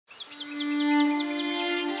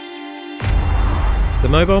The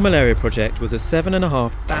Mobile Malaria Project was a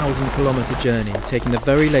 7,500 kilometre journey taking the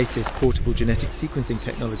very latest portable genetic sequencing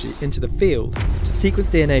technology into the field to sequence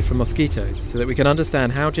DNA from mosquitoes so that we can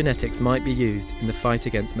understand how genetics might be used in the fight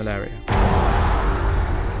against malaria.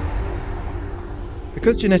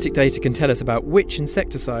 Because genetic data can tell us about which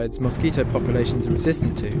insecticides mosquito populations are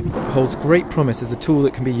resistant to, it holds great promise as a tool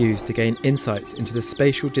that can be used to gain insights into the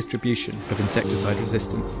spatial distribution of insecticide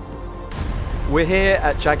resistance. We're here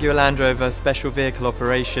at Jaguar Land Rover Special Vehicle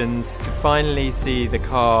Operations to finally see the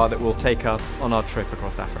car that will take us on our trip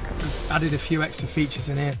across Africa. We've added a few extra features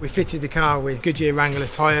in here. We fitted the car with Goodyear Wrangler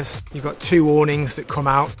tyres. You've got two awnings that come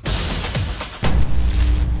out.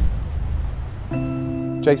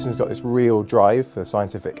 Jason's got this real drive for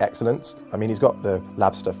scientific excellence. I mean, he's got the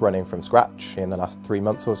lab stuff running from scratch in the last 3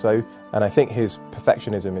 months or so, and I think his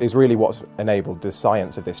perfectionism is really what's enabled the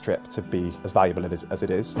science of this trip to be as valuable as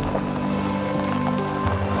it is.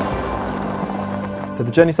 So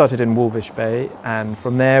the journey started in Walvish Bay, and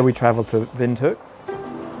from there we travelled to Windhoek.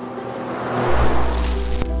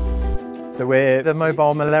 So we're the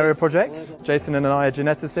Mobile Malaria Project. Jason and I are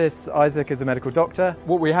geneticists, Isaac is a medical doctor.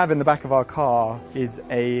 What we have in the back of our car is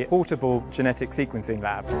a portable genetic sequencing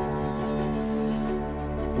lab.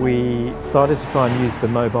 We started to try and use the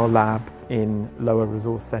mobile lab in lower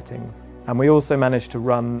resource settings. And we also managed to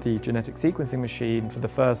run the genetic sequencing machine for the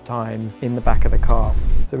first time in the back of the car.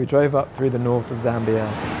 So we drove up through the north of Zambia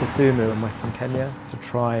to Kisumu in western Kenya to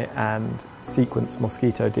try and sequence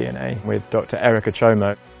mosquito DNA with Dr. Erica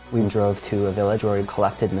Chomo. We drove to a village where we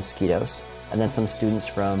collected mosquitoes, and then some students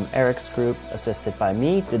from Eric's group, assisted by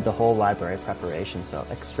me, did the whole library preparation, so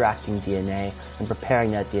extracting DNA and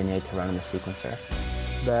preparing that DNA to run in the sequencer.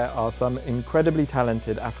 There are some incredibly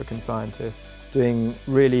talented African scientists doing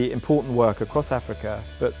really important work across Africa,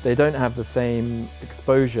 but they don't have the same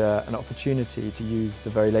exposure and opportunity to use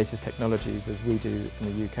the very latest technologies as we do in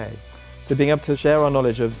the UK. So being able to share our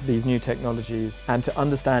knowledge of these new technologies and to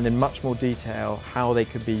understand in much more detail how they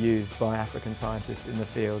could be used by African scientists in the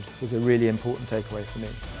field was a really important takeaway for me.